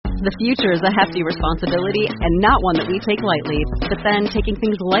The future is a hefty responsibility and not one that we take lightly. But then taking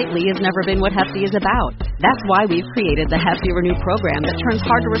things lightly has never been what Hefty is about. That's why we've created the Hefty Renew program that turns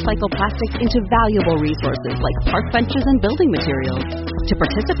hard-to-recycle plastics into valuable resources like park benches and building materials. To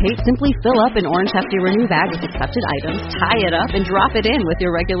participate, simply fill up an orange Hefty Renew bag with accepted items, tie it up, and drop it in with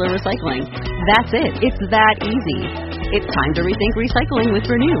your regular recycling. That's it. It's that easy. It's time to rethink recycling with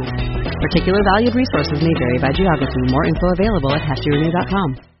Renew. Particular valued resources may vary by geography. More info available at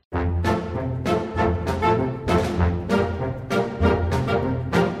heftyrenew.com.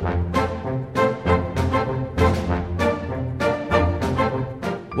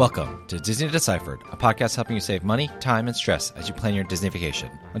 Welcome to Disney Deciphered, a podcast helping you save money, time, and stress as you plan your Disney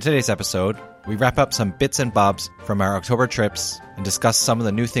vacation. On today's episode, we wrap up some bits and bobs from our October trips and discuss some of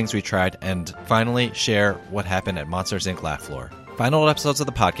the new things we tried and finally share what happened at Monsters, Inc. Laugh Floor. Find old episodes of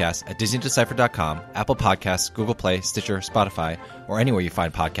the podcast at DisneyDeciphered.com, Apple Podcasts, Google Play, Stitcher, Spotify, or anywhere you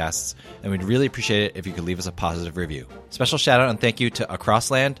find podcasts, and we'd really appreciate it if you could leave us a positive review. Special shout out and thank you to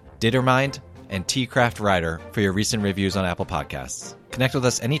Acrossland, Dittermind, and T-Craft Rider for your recent reviews on Apple Podcasts. Connect with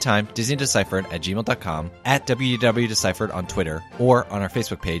us anytime, DisneyDeciphered at gmail.com, at WDWDeciphered on Twitter, or on our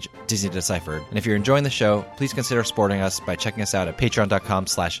Facebook page, Disney Deciphered. And if you're enjoying the show, please consider supporting us by checking us out at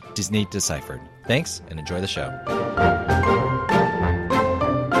patreon.com/DisneyDeciphered. Thanks, and enjoy the show.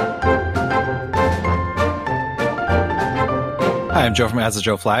 Hi, I'm Joe from As the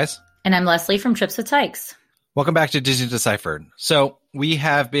Joe Flies. And I'm Leslie from Trips with Tykes. Welcome back to Disney Deciphered. So we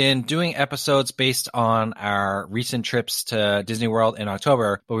have been doing episodes based on our recent trips to Disney World in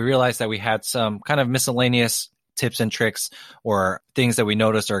October, but we realized that we had some kind of miscellaneous tips and tricks or things that we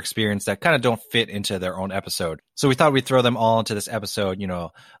noticed or experienced that kind of don't fit into their own episode. So we thought we'd throw them all into this episode, you know,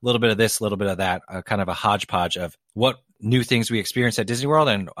 a little bit of this, a little bit of that, kind of a hodgepodge of what new things we experienced at Disney World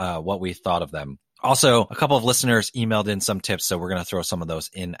and what we thought of them. Also, a couple of listeners emailed in some tips, so we're going to throw some of those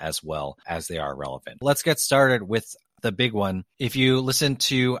in as well as they are relevant. Let's get started with the big one. If you listen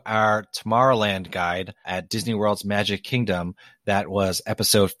to our Tomorrowland guide at Disney World's Magic Kingdom, that was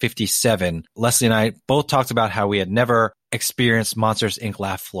episode 57. Leslie and I both talked about how we had never experienced Monsters, Inc.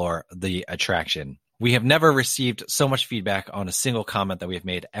 Laugh Floor, the attraction. We have never received so much feedback on a single comment that we have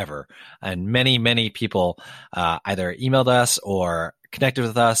made ever. And many, many people either emailed us or connected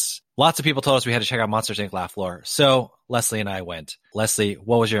with us. Lots of people told us we had to check out Monsters, Inc. Laugh Floor. So Leslie and I went. Leslie,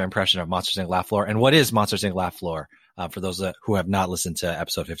 what was your impression of Monsters, Inc. Laugh Floor? And what is Monsters, Inc. Laugh Floor for those who have not listened to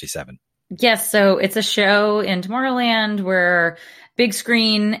episode 57? Yes, so it's a show in Tomorrowland where big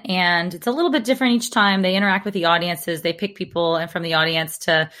screen, and it's a little bit different each time. They interact with the audiences. They pick people and from the audience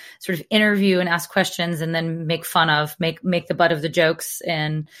to sort of interview and ask questions and then make fun of, make the butt of the jokes.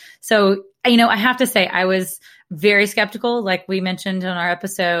 And so, you know, I have to say I was very skeptical, like we mentioned in our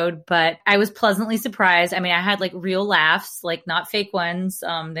episode, but I was pleasantly surprised. I mean, I had like real laughs, like not fake ones.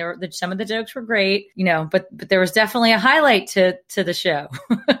 Some of the jokes were great, you know, but there was definitely a highlight to the show.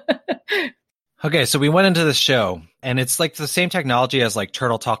 Okay, so we went into the show, and it's like the same technology as like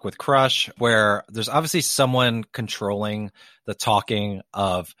Turtle Talk with Crush, where there's obviously someone controlling the talking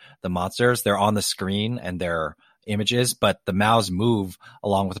of the monsters. They're on the screen and they're images, but the mouths move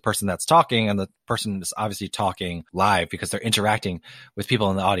along with the person that's talking, and the person is obviously talking live because they're interacting with people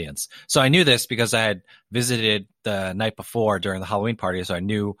in the audience. So I knew this because I had visited the night before during the Halloween party, so I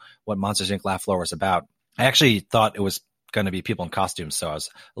knew what Monsters, Inc. Laugh Floor was about. I actually thought it was going to be people in costumes, so I was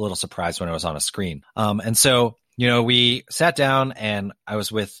a little surprised when it was on a screen. And so, you know, we sat down and I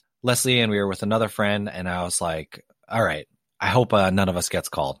was with Leslie and we were with another friend, and I was like, all right, I hope none of us gets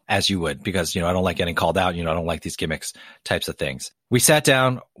called, as you would, because, you know, I don't like getting called out. You know, I don't like these gimmicks types of things. We sat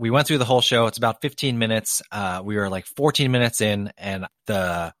down, we went through the whole show. It's about 15 minutes. We were like 14 minutes in, and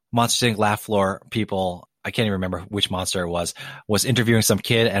the Monsters, Inc. Laugh Floor people, I can't even remember which monster it was interviewing some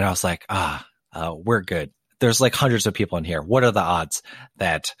kid, and I was like, we're good. There's like hundreds of people in here. What are the odds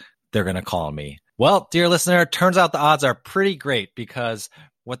that they're going to call me? Well, dear listener, turns out the odds are pretty great, because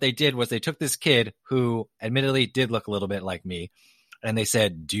what they did was they took this kid who admittedly did look a little bit like me, and they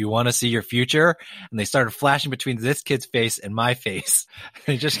said, do you want to see your future? And they started flashing between this kid's face and my face.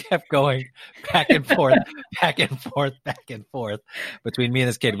 And it just kept going back and forth, back and forth, back and forth between me and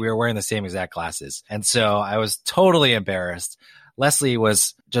this kid. We were wearing the same exact glasses. And so I was totally embarrassed. Leslie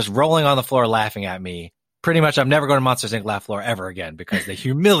was just rolling on the floor laughing at me. Pretty much, I'm never going to Monsters, Inc. Laugh Floor ever again because they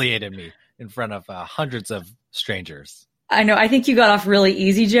humiliated me in front of hundreds of strangers. I know. I think you got off really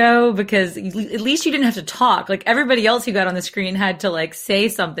easy, Joe, because at least you didn't have to talk. Like everybody else who got on the screen had to like say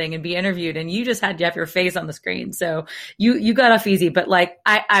something and be interviewed, and you just had to have your face on the screen. So you got off easy, but like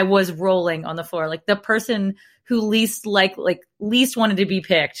I was rolling on the floor. Like the person who least wanted to be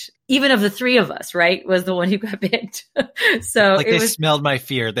picked even of the three of us, right, was the one who got picked. So like they smelled my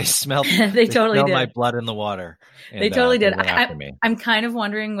fear. They smelled, they totally smelled did. My blood in the water. And, they totally did. I'm kind of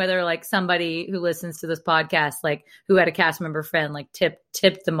wondering whether like somebody who listens to this podcast, like who had a cast member friend, like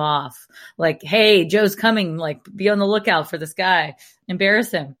tipped them off, like, hey, Joe's coming, like be on the lookout for this guy,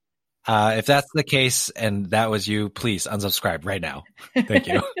 embarrass him. If that's the case and that was you, please unsubscribe right now. Thank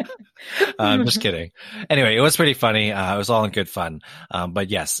you. I'm just kidding. Anyway, it was pretty funny. It was all in good fun. But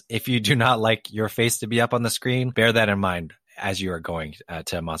yes, if you do not like your face to be up on the screen, bear that in mind as you are going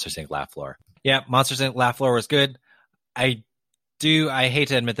to Monsters, Inc. Laugh Floor. Yeah, Monsters, Inc. Laugh Floor was good. I hate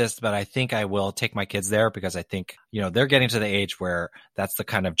to admit this, but I think I will take my kids there because I think, they're getting to the age where that's the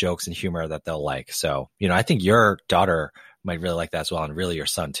kind of jokes and humor that they'll like. So, I think your daughter might really like that as well, and really your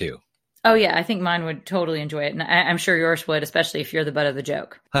son too. Oh yeah, I think mine would totally enjoy it, and I'm sure yours would, especially if you're the butt of the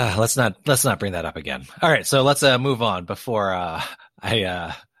joke. Let's not bring that up again. All right, so let's move on before I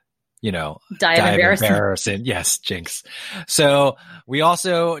die of embarrassment. Yes, jinx. So we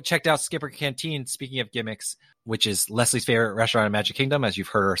also checked out Skipper Canteen. Speaking of gimmicks, which is Leslie's favorite restaurant in Magic Kingdom, as you've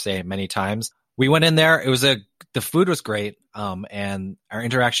heard her say many times. We went in there. The food was great, and our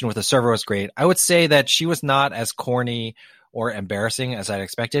interaction with the server was great. I would say that she was not as corny or embarrassing as I'd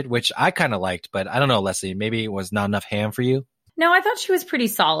expected, which I kind of liked, but I don't know, Leslie, maybe it was not enough ham for you? No, I thought she was pretty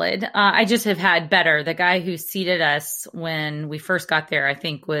solid. I just have had better. The guy who seated us when we first got there, I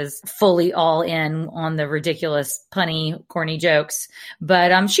think, was fully all in on the ridiculous, punny, corny jokes.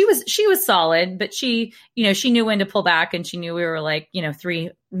 But she was solid. But she knew when to pull back, and she knew we were like,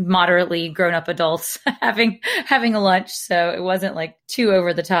 three moderately grown up adults having a lunch. So it wasn't like too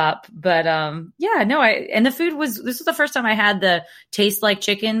over the top. But and the food this was the first time I had the taste like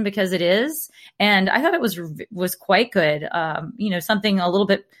chicken, because it is. And I thought it was quite good. Something a little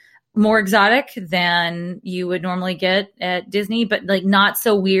bit more exotic than you would normally get at Disney, but like not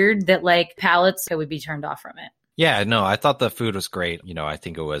so weird that like palates would be turned off from it. Yeah, no, I thought the food was great. I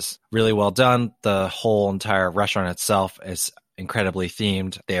think it was really well done. The whole entire restaurant itself is incredibly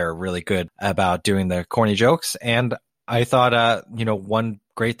themed. They're really good about doing the corny jokes. And I thought, one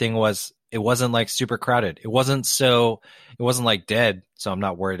great thing was it wasn't like super crowded. It wasn't like dead. So I'm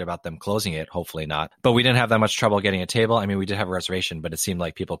not worried about them closing it. Hopefully not. But we didn't have that much trouble getting a table. I mean, we did have a reservation, but it seemed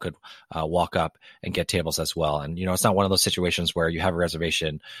like people could walk up and get tables as well. And, it's not one of those situations where you have a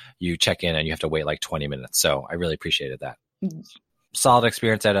reservation, you check in and you have to wait like 20 minutes. So I really appreciated that. Solid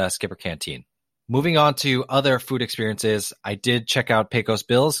experience at Skipper Canteen. Moving on to other food experiences, I did check out Pecos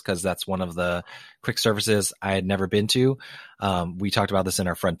Bill's because that's one of the quick services I had never been to. We talked about this in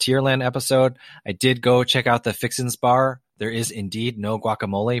our Frontierland episode. I did go check out the Fixins Bar. There is indeed no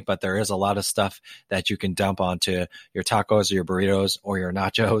guacamole, but there is a lot of stuff that you can dump onto your tacos or your burritos or your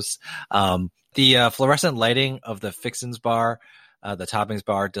nachos. The fluorescent lighting of the Fixins Bar, the toppings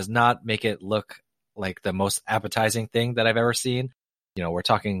bar, does not make it look like the most appetizing thing that I've ever seen. We're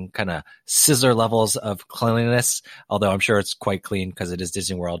talking kind of scissor levels of cleanliness, although I'm sure it's quite clean because it is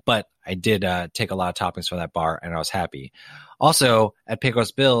Disney World. But I did take a lot of toppings from that bar, and I was happy. Also, at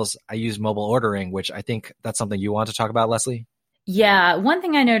Pecos Bill's, I use mobile ordering, which I think that's something you want to talk about, Leslie. Yeah. One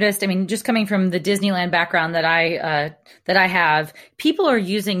thing I noticed, just coming from the Disneyland background that I have, people are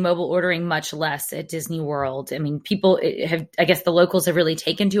using mobile ordering much less at Disney World. People I guess the locals have really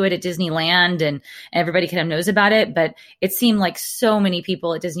taken to it at Disneyland, and everybody kind of knows about it. But it seemed like so many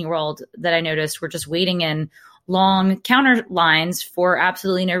people at Disney World that I noticed were just waiting in long counter lines for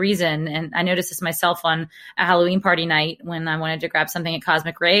absolutely no reason. And I noticed this myself on a Halloween party night when I wanted to grab something at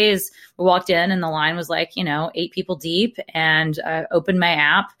Cosmic Rays. We walked in and the line was like, 8 people deep, and I opened my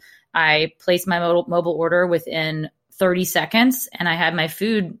app. I placed my mobile order within 30 seconds and I had my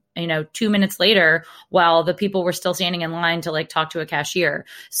food, 2 minutes later while the people were still standing in line to like talk to a cashier.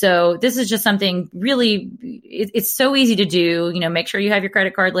 So this is just something really, it's so easy to do, make sure you have your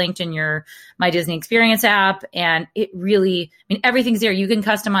credit card linked in your My Disney Experience app. And it really, everything's there. You can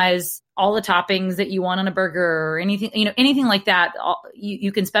customize all the toppings that you want on a burger or anything, anything like that.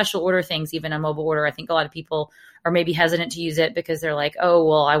 You can special order things even on mobile order. I think a lot of people are maybe hesitant to use it because they're like, oh,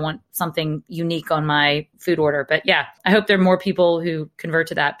 well, I want something unique on my food order. But yeah, I hope there are more people who convert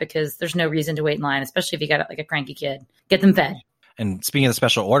to that because there's no reason to wait in line, especially if you got like a cranky kid. Get them fed. And speaking of the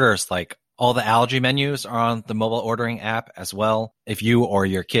special orders, like all the allergy menus are on the mobile ordering app as well. If you or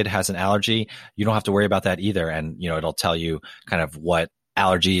your kid has an allergy, you don't have to worry about that either. And, it'll tell you kind of what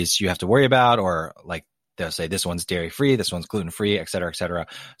allergies you have to worry about, or like they'll say this one's dairy free, this one's gluten free, et cetera, et cetera.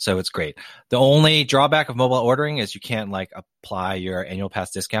 So it's great. The only drawback of mobile ordering is you can't like apply your annual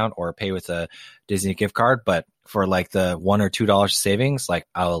pass discount or pay with a Disney gift card. But for like the $1 or $2 savings, like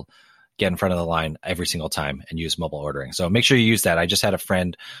I'll get in front of the line every single time and use mobile ordering. So make sure you use that. I just had a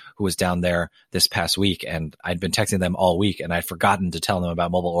friend who was down there this past week, and I'd been texting them all week, and I'd forgotten to tell them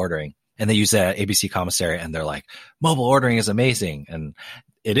about mobile ordering. And they use that ABC commissary, and they're like, mobile ordering is amazing. And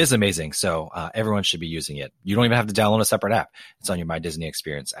it is amazing. So everyone should be using it. You don't even have to download a separate app. It's on your My Disney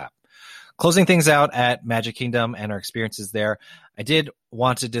Experience app. Closing things out at Magic Kingdom and our experiences there, I did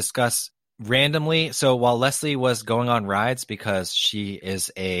want to discuss randomly. So while Leslie was going on rides, because she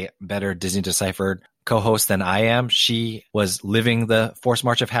is a better Disney Deciphered co-host than I am, she was living the Forced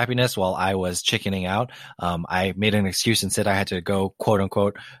March of Happiness while I was chickening out. I made an excuse and said I had to go, quote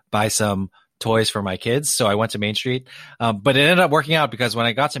unquote, buy some toys for my kids. So I went to Main Street. But it ended up working out because when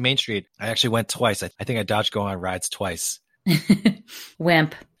I got to Main Street, I actually went twice. I think I dodged going on rides twice.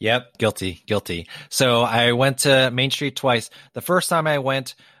 Wimp. Yep. Guilty. So I went to Main Street twice. The first time I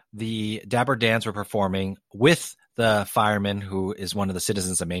went, the Dapper Dans were performing with the fireman, who is one of the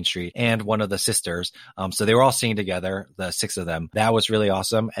citizens of Main Street, and one of the sisters. So they were all singing together, the 6 of them. That was really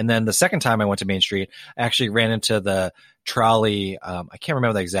awesome. And then the second time I went to Main Street, I actually ran into the trolley. I can't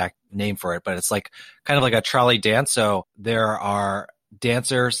remember the exact name for it, but it's like kind of like a trolley dance. So there are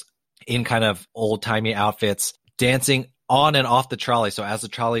dancers in kind of old timey outfits dancing on and off the trolley. So as the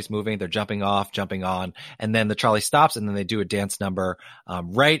trolley's moving, they're jumping off, jumping on, and then the trolley stops, and then they do a dance number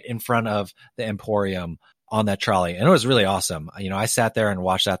right in front of the Emporium on that trolley. And it was really awesome. You know, I sat there and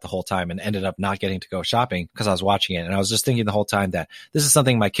watched that the whole time and ended up not getting to go shopping because I was watching it. And I was just thinking the whole time that this is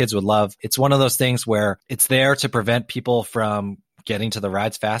something my kids would love. It's one of those things where it's there to prevent people from getting to the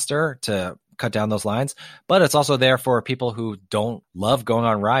rides faster, to cut down those lines, but it's also there for people who don't love going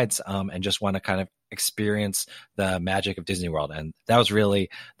on rides and just want to kind of experience the magic of Disney World. And that was really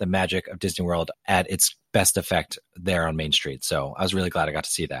the magic of Disney World at its best effect there on Main Street. So I was really glad I got to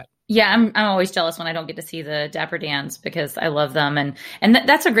see that. Yeah, I'm always jealous when I don't get to see the Dapper Dans because I love them. And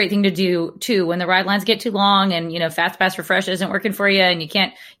that's a great thing to do too. When the ride lines get too long and, you know, Fast Pass Refresh isn't working for you and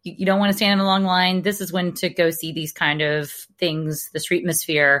you don't want to stand in a long line. This is when to go see these kind of things, the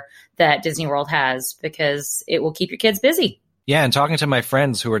streetmosphere that Disney World has, because it will keep your kids busy. Yeah, and talking to my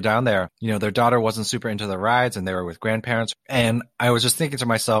friends who were down there, you know, their daughter wasn't super into the rides and they were with grandparents. And I was just thinking to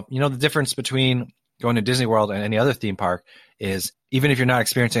myself, you know, the difference between going to Disney World and any other theme park is even if you're not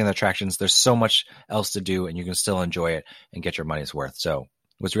experiencing the attractions, there's so much else to do and you can still enjoy it and get your money's worth. So I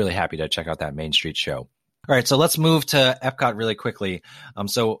was really happy to check out that Main Street show. All right, so let's move to Epcot really quickly.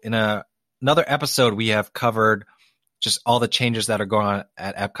 So in another episode, we have covered just all the changes that are going on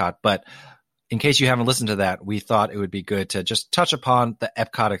at Epcot. But in case you haven't listened to that, we thought it would be good to just touch upon the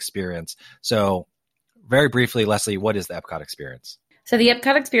Epcot experience. So very briefly, Leslie, what is the Epcot experience? So the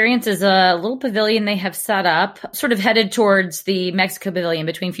Epcot experience is a little pavilion they have set up, sort of headed towards the Mexico Pavilion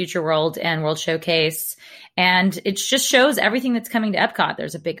between Future World and World Showcase. And it just shows everything that's coming to Epcot.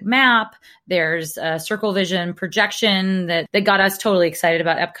 There's a big map. There's a Circle Vision projection that got us totally excited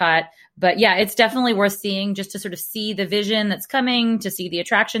about Epcot. But yeah, it's definitely worth seeing just to sort of see the vision that's coming, to see the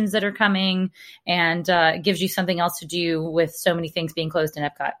attractions that are coming, and it gives you something else to do with so many things being closed in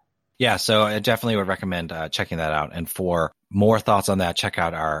Epcot. Yeah, so I definitely would recommend checking that out. And for more thoughts on that, check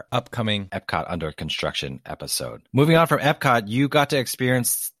out our upcoming Epcot Under Construction episode. Moving on from Epcot, you got to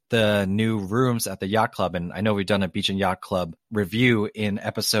experience the new rooms at the Yacht Club. And I know we've done a Beach and Yacht Club review in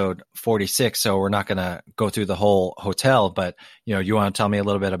episode 46, so we're not going to go through the whole hotel, but you know, you want to tell me a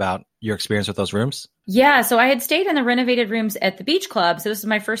little bit about your experience with those rooms? Yeah, so I had stayed in the renovated rooms at the Beach Club. So this is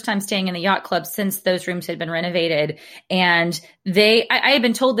my first time staying in the Yacht Club since those rooms had been renovated. And I had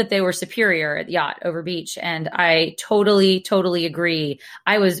been told that they were superior at Yacht over Beach. And I totally agree.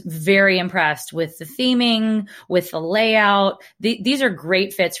 I was very impressed with the theming, with the layout. These are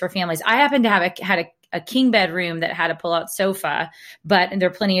great fits for families. I happen to have had a king bedroom that had a pull-out sofa, but there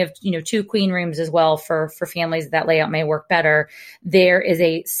are plenty of, you know, 2 queen rooms as well for families that layout may work better. There is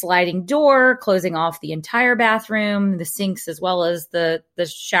a sliding door closing off the entire bathroom, the sinks, as well as the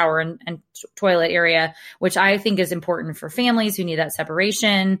shower and toilet area, which I think is important for families who need that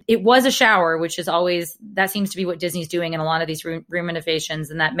separation. It was a shower, which is always, that seems to be what Disney's doing in a lot of these room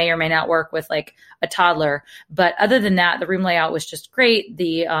renovations, and that may or may not work with like a toddler. But other than that, the room layout was just great.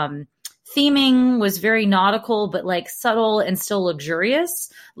 The theming was very nautical, but like subtle and still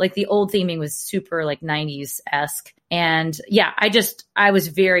luxurious. Like the old theming was super like 90s-esque. And yeah, I was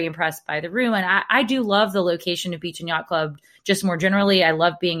very impressed by the room. And I do love the location of Beach and Yacht Club just more generally. I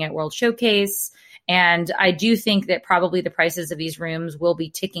love being at World Showcase. And I do think that probably the prices of these rooms will be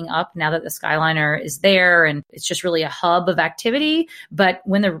ticking up now that the Skyliner is there. And it's just really a hub of activity. But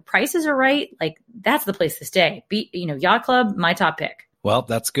when the prices are right, like that's the place to stay. Yacht Club, my top pick. Well,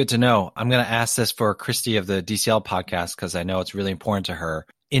 that's good to know. I'm going to ask this for Christy of the DCL podcast because I know it's really important to her.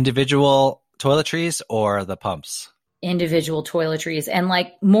 individual toiletries or the pumps? Individual toiletries, and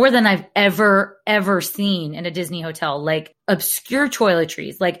like more than I've ever seen in a Disney hotel, like obscure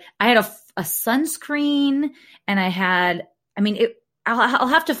toiletries. Like I had a sunscreen, and I had, I mean, I'll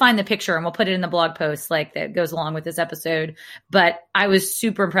have to find the picture and we'll put it in the blog post like that goes along with this episode. But I was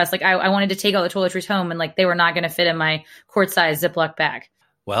super impressed. Like I wanted to take all the toiletries home, and like they were not going to fit in my quart-size Ziploc bag.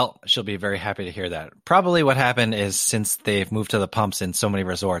 Well, she'll be very happy to hear that. Probably what happened is since they've moved to the pumps in so many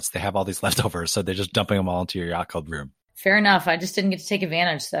resorts, they have all these leftovers. So they're just dumping them all into your yacht club room. Fair enough. I just didn't get to take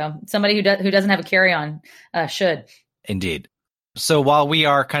advantage. So somebody who doesn't have a carry-on should. Indeed. So while we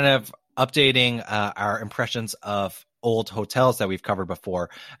are kind of updating our impressions of old hotels that we've covered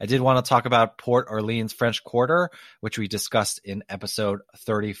before, I did want to talk about Port Orleans French Quarter, which we discussed in episode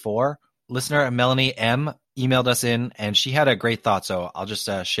 34. Listener Melanie M emailed us in, and she had a great thought, so I'll just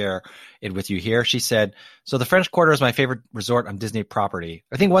share it with you here. She said, so the French Quarter is my favorite resort on Disney property.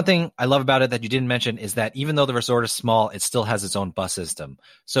 I think one thing I love about it that you didn't mention is that even though the resort is small, it still has its own bus system.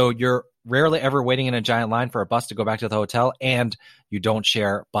 So you're rarely ever waiting in a giant line for a bus to go back to the hotel, and you don't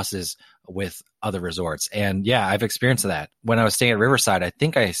share buses with other resorts. And yeah, I've experienced that. When I was staying at Riverside, I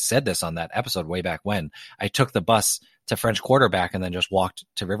think I said this on that episode way back when, I took the bus to French Quarter back and then just walked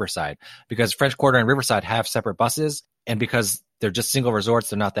to Riverside, because French Quarter and Riverside have separate buses, and because they're just single resorts,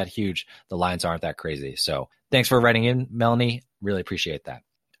 they're not that huge, the lines aren't that crazy. So thanks for writing in, Melanie. Really appreciate that.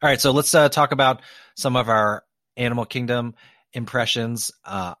 All right, so let's talk about some of our Animal Kingdom impressions.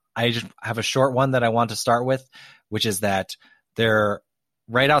 I just have a short one that I want to start with, which is that they're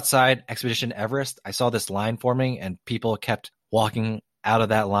right outside Expedition Everest. I saw this line forming, and people kept walking out of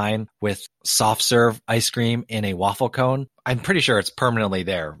that line with soft serve ice cream in a waffle cone. I'm pretty sure it's permanently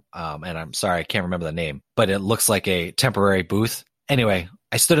there. And I'm sorry, I can't remember the name, but it looks like a temporary booth. Anyway,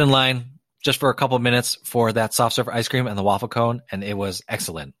 I stood in line just for a couple of minutes for that soft serve ice cream and the waffle cone, and it was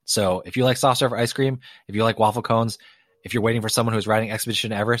excellent. So if you like soft serve ice cream, if you like waffle cones, if you're waiting for someone who's riding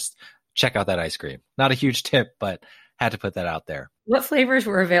Expedition Everest, check out that ice cream. Not a huge tip, but had to put that out there. What flavors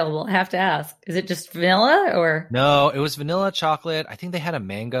were available? I have to ask. Is it just vanilla or? No, it was vanilla chocolate. I think they had a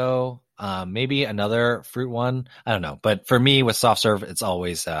mango, maybe another fruit one. I don't know. But for me with soft serve, it's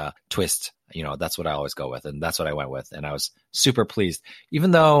always twist. You know, that's what I always go with. And that's what I went with. And I was super pleased,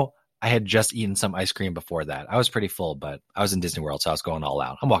 even though I had just eaten some ice cream before that. I was pretty full, but I was in Disney World, so I was going all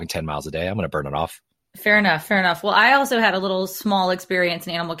out. I'm walking 10 miles a day. I'm going to burn it off. Fair enough. Well, I also had a little small experience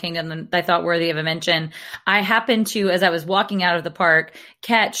in Animal Kingdom that I thought worthy of a mention. I happened to, as I was walking out of the park,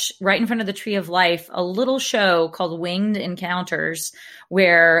 catch right in front of the Tree of Life a little show called Winged Encounters,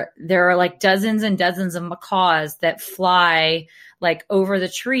 where there are like dozens and dozens of macaws that fly like over the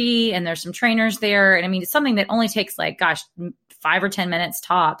tree, and there's some trainers there. And I mean, it's something that only takes like, 5 or 10 minutes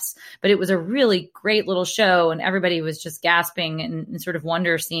tops, but it was a really great little show, and everybody was just gasping in sort of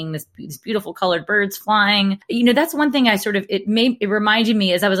wonder seeing these beautiful colored birds flying. You know, that's one thing it reminded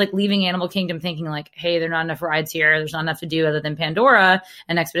me as I was like leaving Animal Kingdom thinking like, hey, there are not enough rides here. There's not enough to do other than Pandora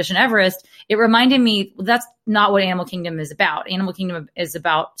and Expedition Everest. It reminded me that's not what Animal Kingdom is about. Animal Kingdom is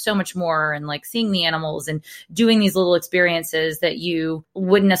about so much more, and like seeing the animals and doing these little experiences that you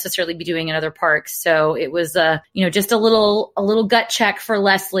wouldn't necessarily be doing in other parks. So it was, just a little gut check for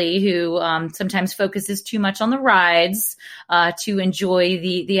Leslie, who sometimes focuses too much on the rides to enjoy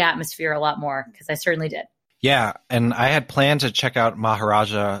the atmosphere a lot more, because I certainly did. Yeah, and I had planned to check out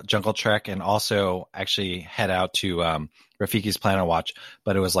Maharaja Jungle Trek and also actually head out to Rafiki's Planet Watch,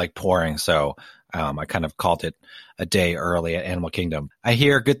 but it was like pouring, so I kind of called it a day early at Animal Kingdom. I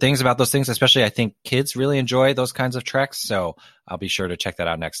hear good things about those things, especially I think kids really enjoy those kinds of treks, so I'll be sure to check that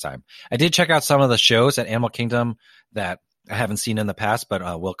out next time. I did check out some of the shows at Animal Kingdom that I haven't seen in the past, but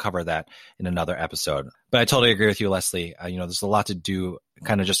we'll cover that in another episode. But I totally agree with you, Leslie. There's a lot to do,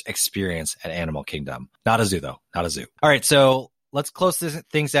 kind of just experience at Animal Kingdom. Not a zoo, though. Not a zoo. All right, so let's close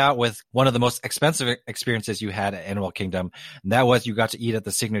things out with one of the most expensive experiences you had at Animal Kingdom. And that was you got to eat at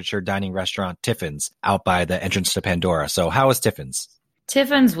the signature dining restaurant Tiffin's out by the entrance to Pandora. So how was Tiffin's?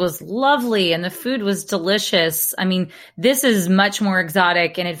 Tiffin's was lovely, and the food was delicious. I mean, this is much more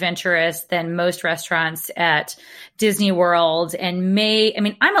exotic and adventurous than most restaurants at Disney World. And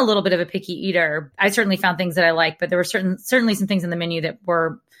I'm a little bit of a picky eater. I certainly found things that I like, but there were certainly some things in the menu that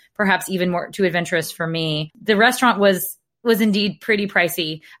were perhaps even more too adventurous for me. The restaurant was indeed pretty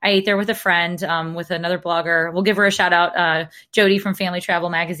pricey. I ate there with a friend, with another blogger. We'll give her a shout out, Jody from Family Travel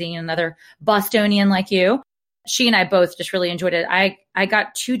Magazine, another Bostonian like you. She and I both just really enjoyed it. I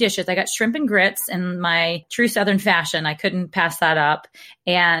got 2 dishes. I got shrimp and grits in my true Southern fashion. I couldn't pass that up.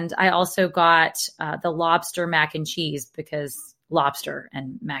 And I also got the lobster mac and cheese, because lobster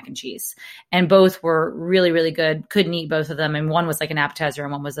and mac and cheese. And both were really, really good. Couldn't eat both of them. And one was like an appetizer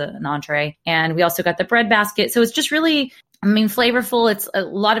and one was an entree. And we also got the bread basket. So it's just really, flavorful. It's a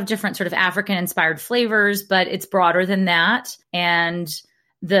lot of different sort of African inspired flavors, but it's broader than that. And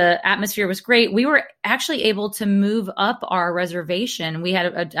the atmosphere was great. We were actually able to move up our reservation. We had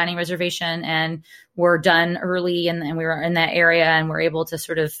a dining reservation and we're done early and we were in that area and we're able to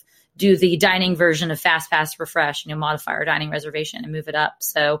sort of do the dining version of Fast Pass Refresh, modify our dining reservation and move it up.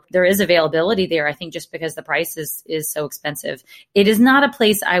 So there is availability there, I think, just because the price is so expensive. It is not a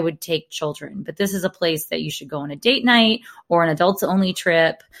place I would take children, but this is a place that you should go on a date night or an adults only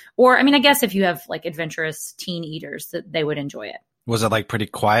trip. Or, I guess if you have like adventurous teen eaters, that they would enjoy it. Was it like pretty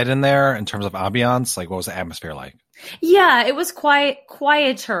quiet in there in terms of ambiance? Like what was the atmosphere like? Yeah, it was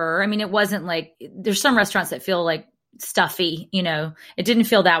quieter. It wasn't like, there's some restaurants that feel like stuffy, it didn't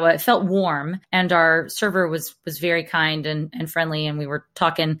feel that way. It felt warm, and our server was very kind and friendly, and we were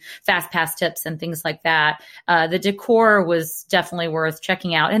talking Fast Pass tips and things like that. The decor was definitely worth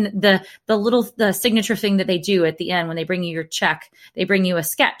checking out, and the signature thing that they do at the end when they bring you your check, they bring you a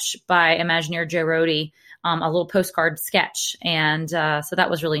sketch by Imagineer Joe Rohde, a little postcard sketch, and so that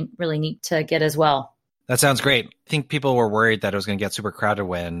was really, really neat to get as well. That sounds great. I think people were worried that it was going to get super crowded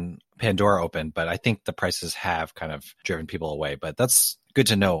when Pandora opened, but I think the prices have kind of driven people away. But that's good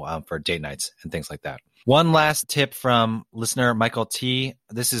to know for date nights and things like that. One last tip from listener Michael T.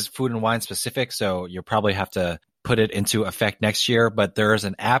 This is food and wine specific, so you'll probably have to put it into effect next year. But there is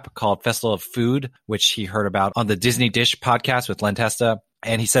an app called Festival of Food, which he heard about on the Disney Dish podcast with Len Testa.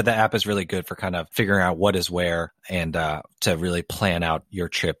 And he said the app is really good for kind of figuring out what is where and to really plan out your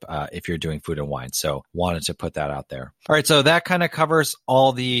trip if you're doing food and wine. So wanted to put that out there. All right. So that kind of covers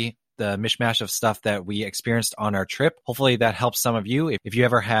all the mishmash of stuff that we experienced on our trip. Hopefully that helps some of you. If you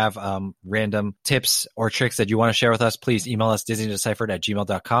ever have random tips or tricks that you want to share with us, please email us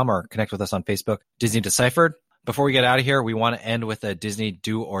DisneyDeciphered@gmail.com or connect with us on Facebook, Disney Deciphered. Before we get out of here, we want to end with a Disney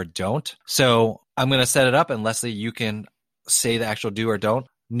do or don't. So I'm going to set it up, and Leslie, you can say the actual do or don't.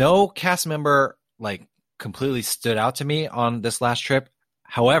 No cast member completely stood out to me on this last trip.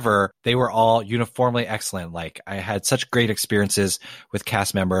 However, they were all uniformly excellent. I had such great experiences with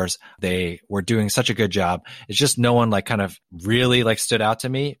cast members. They were doing such a good job. It's just no one kind of really stood out to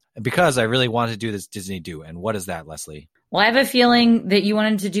me, because I really wanted to do this Disney do. And what is that, Leslie? Well, I have a feeling that you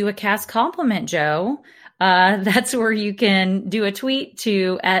wanted to do a cast compliment, Joe. That's where you can do a tweet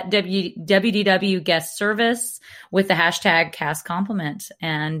to at WDW guest service with the hashtag cast compliment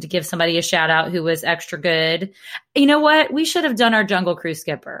and give somebody a shout out who was extra good. You know what? We should have done our Jungle Cruise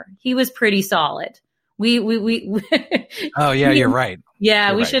skipper. He was pretty solid. We Oh yeah, you're right.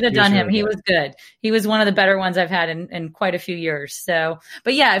 Yeah, we should have done him. He was good. He was one of the better ones I've had in quite a few years. So,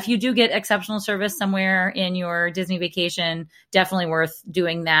 but yeah, if you do get exceptional service somewhere in your Disney vacation, definitely worth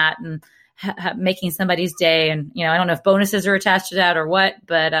doing that and making somebody's day. And, I don't know if bonuses are attached to that or what,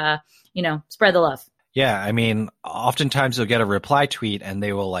 but, spread the love. Yeah. Oftentimes you'll get a reply tweet and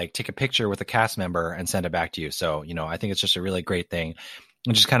they will take a picture with a cast member and send it back to you. So, I think it's just a really great thing.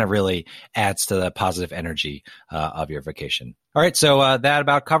 It just kind of really adds to the positive energy of your vacation. All right. So that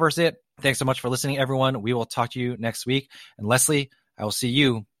about covers it. Thanks so much for listening, everyone. We will talk to you next week. And Leslie, I will see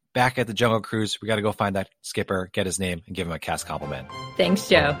you back at the Jungle Cruise. We got to go find that skipper, get his name, and give him a cast compliment. Thanks,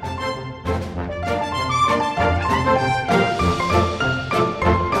 Joe.